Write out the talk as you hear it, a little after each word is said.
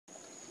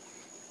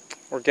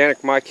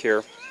Organic Mike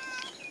here.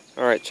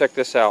 Alright, check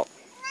this out.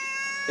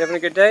 You having a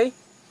good day?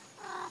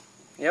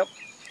 Yep.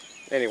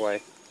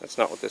 Anyway, that's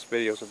not what this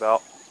video is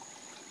about.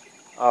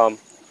 I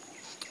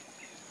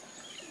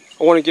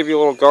want to give you a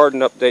little garden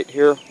update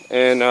here,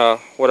 and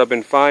what I've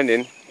been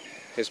finding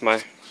is my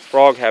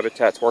frog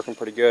habitat's working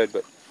pretty good,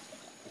 but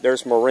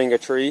there's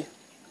moringa tree.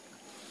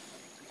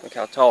 Look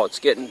how tall it's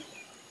getting.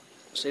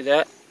 See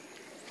that?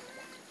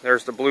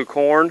 There's the blue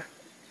corn.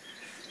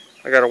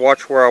 I gotta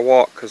watch where I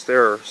walk because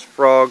there's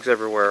frogs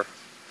everywhere.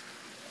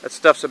 That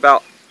stuff's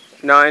about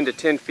 9 to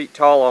 10 feet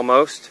tall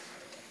almost.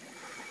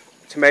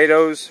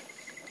 Tomatoes,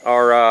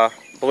 our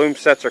bloom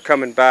sets are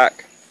coming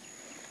back.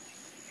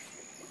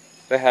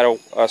 They had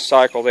a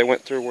cycle they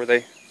went through where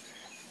they,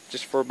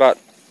 just for about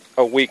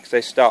a week,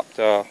 they stopped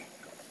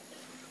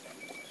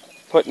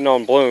putting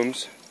on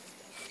blooms.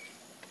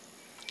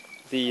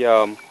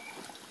 The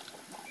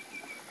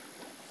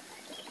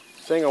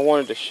thing I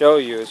wanted to show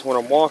you is when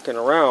I'm walking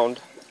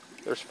around,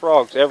 there's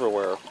frogs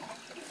everywhere.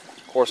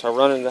 Of course, I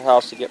run into the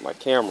house to get my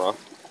camera,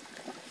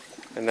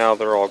 and now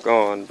they're all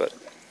gone. But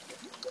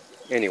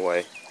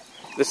anyway,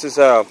 this is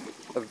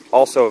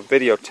also a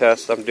video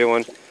test I'm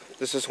doing.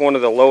 This is one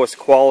of the lowest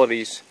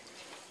qualities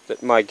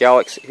that my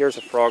Galaxy... Here's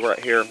a frog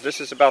right here. This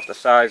is about the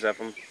size of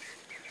them.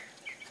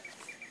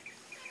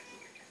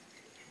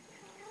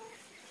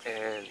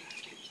 And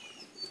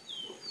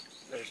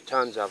there's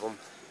tons of them.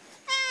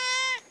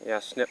 Yeah,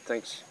 Snip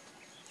thinks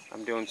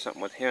I'm doing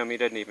something with him. He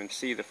doesn't even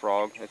see the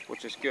frog,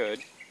 which is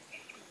good.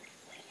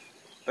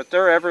 But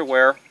they're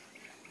everywhere,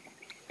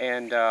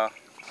 and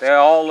they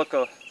all look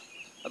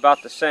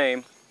about the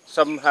same.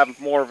 Some have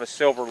more of a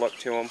silver look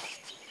to them.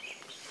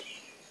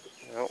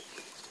 Nope,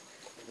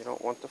 you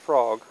don't want the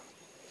frog.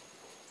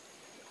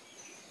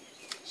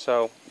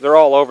 So they're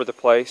all over the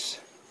place.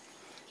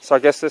 So I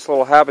guess this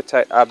little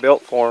habitat I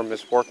built for them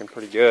is working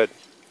pretty good.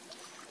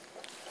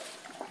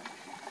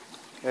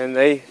 And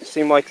they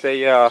seem like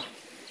they're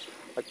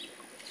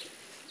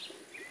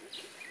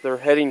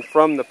heading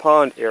from the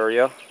pond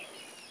area,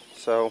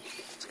 so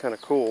it's kind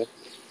of cool.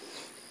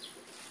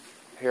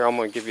 Here, I'm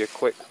going to give you a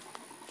quick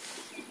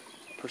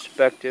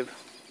perspective.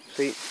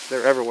 See,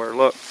 they're everywhere.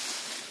 Look,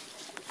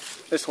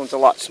 this one's a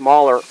lot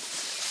smaller.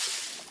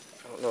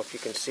 I don't know if you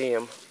can see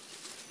him,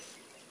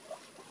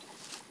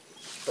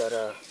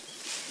 but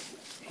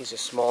he's a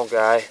small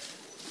guy,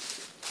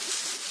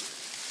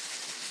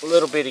 a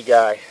little bitty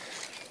guy.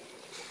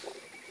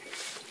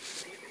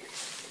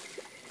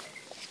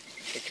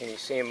 Can you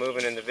see him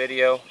moving in the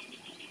video?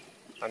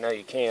 I know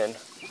you can.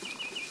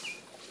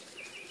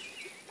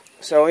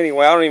 So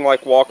anyway, I don't even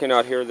like walking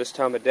out here this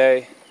time of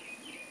day,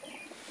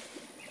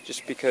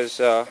 just because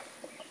they're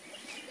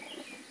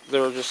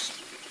just,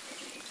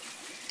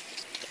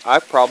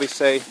 I'd probably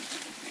say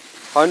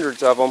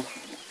hundreds of them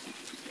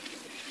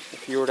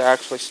if you were to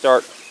actually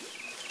start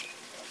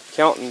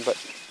counting. But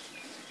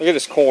look at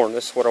this corn.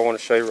 This is what I want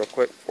to show you real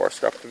quick before I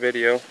stop the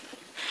video.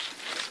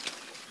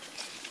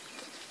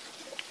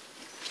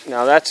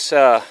 Now that's,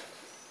 look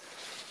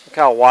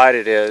how wide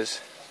it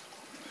is.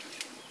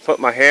 Put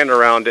my hand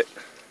around it.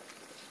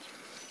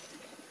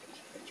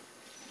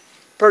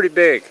 Pretty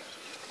big.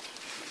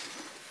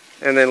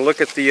 And then look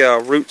at the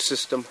root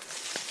system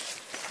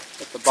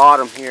at the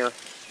bottom here.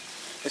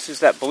 This is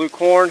that blue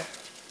corn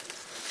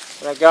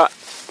that I got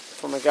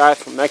from a guy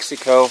from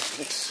Mexico.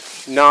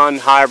 It's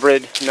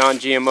non-hybrid,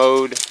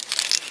 non-GMO'd.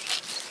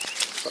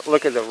 But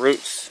look at the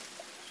roots,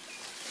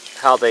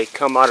 how they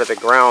come out of the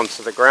ground.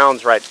 So the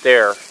ground's right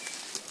there.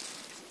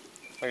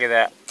 Look at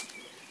that. Look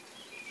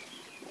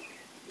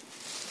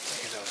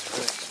at those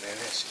roots, man.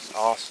 This is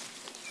awesome.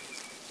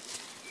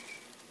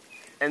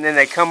 And then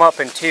they come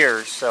up in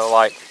tiers. So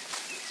like,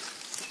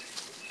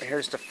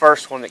 here's the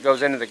first one that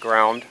goes into the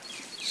ground.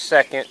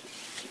 Second,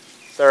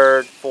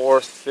 third,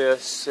 fourth,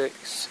 fifth,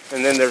 sixth.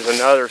 And then there's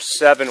another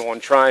 7 one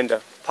trying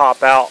to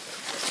pop out.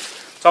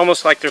 It's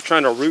almost like they're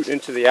trying to root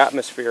into the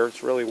atmosphere.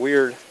 It's really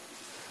weird.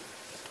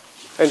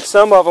 And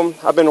some of them,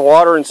 I've been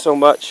watering so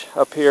much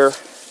up here,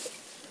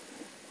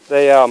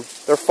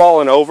 they're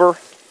falling over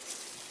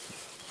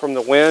from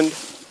the wind.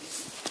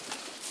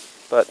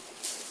 But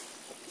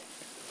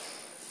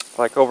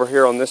like over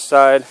here on this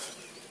side,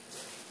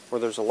 where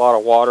there's a lot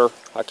of water,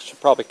 I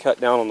should probably cut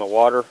down on the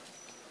water.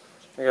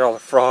 Look at all the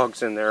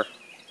frogs in there.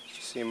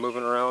 You see them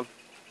moving around?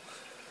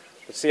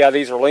 But see how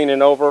these are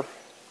leaning over?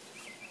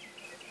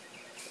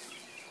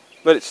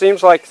 But it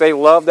seems like they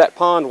love that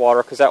pond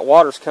water because that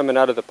water's coming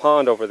out of the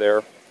pond over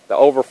there, the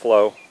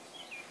overflow.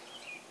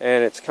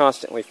 And it's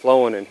constantly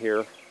flowing in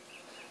here.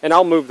 And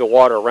I'll move the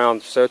water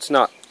around so it's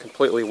not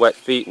completely wet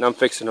feet, and I'm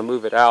fixing to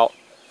move it out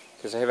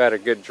because they've had a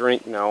good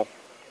drink now.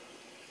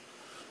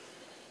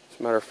 As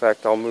a matter of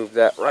fact, I'll move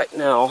that right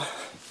now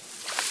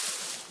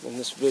in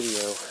this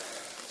video.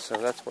 So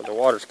that's where the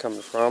water's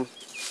coming from.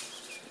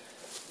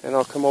 And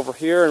I'll come over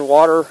here and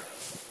water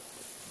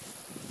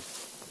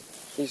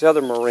these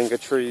other moringa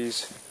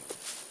trees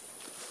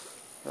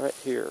right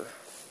here.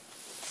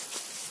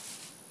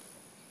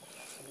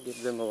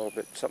 Give them a little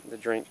bit something to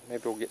drink.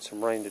 Maybe we'll get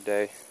some rain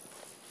today.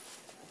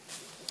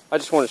 I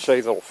just want to show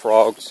you the little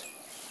frogs.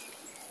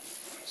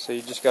 So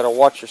you just got to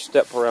watch your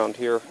step around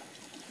here.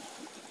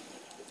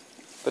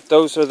 But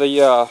those are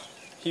the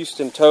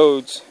Houston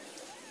toads.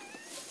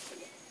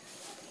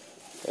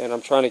 And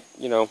I'm trying to,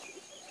 you know,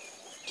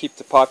 keep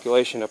the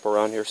population up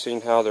around here,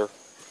 seeing how they're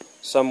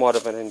somewhat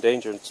of an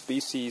endangered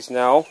species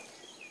now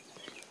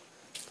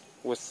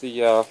with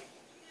the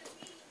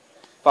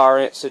fire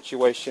ant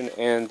situation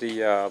and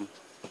the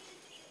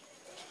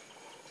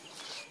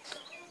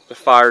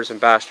fires in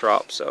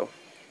Bastrop. So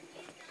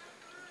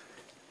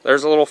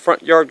there's a little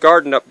front yard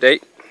garden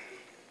update,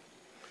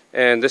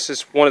 and this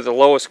is one of the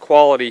lowest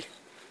quality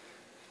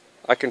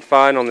I can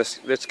find on this.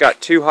 It's got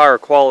 2 higher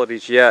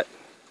qualities yet,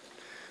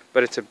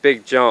 but it's a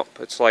big jump.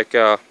 It's like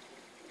you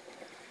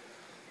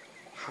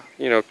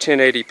know,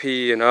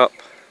 1080p and up.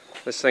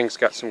 This thing's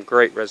got some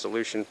great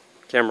resolution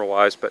camera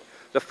wise, but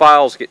the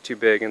files get too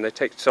big and they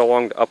take so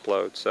long to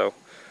upload. So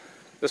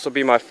this will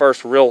be my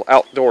first real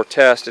outdoor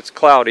test. It's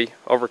cloudy,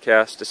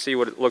 overcast, to see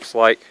what it looks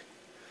like.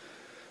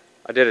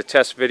 I did a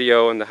test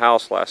video in the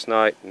house last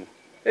night and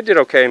it did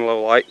okay in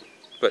low light,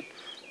 but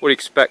what do you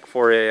expect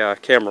for a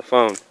camera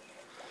phone?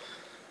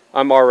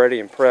 I'm already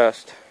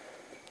impressed.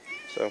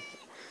 So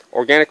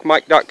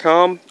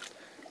organicmike.com,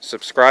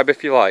 subscribe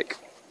if you like.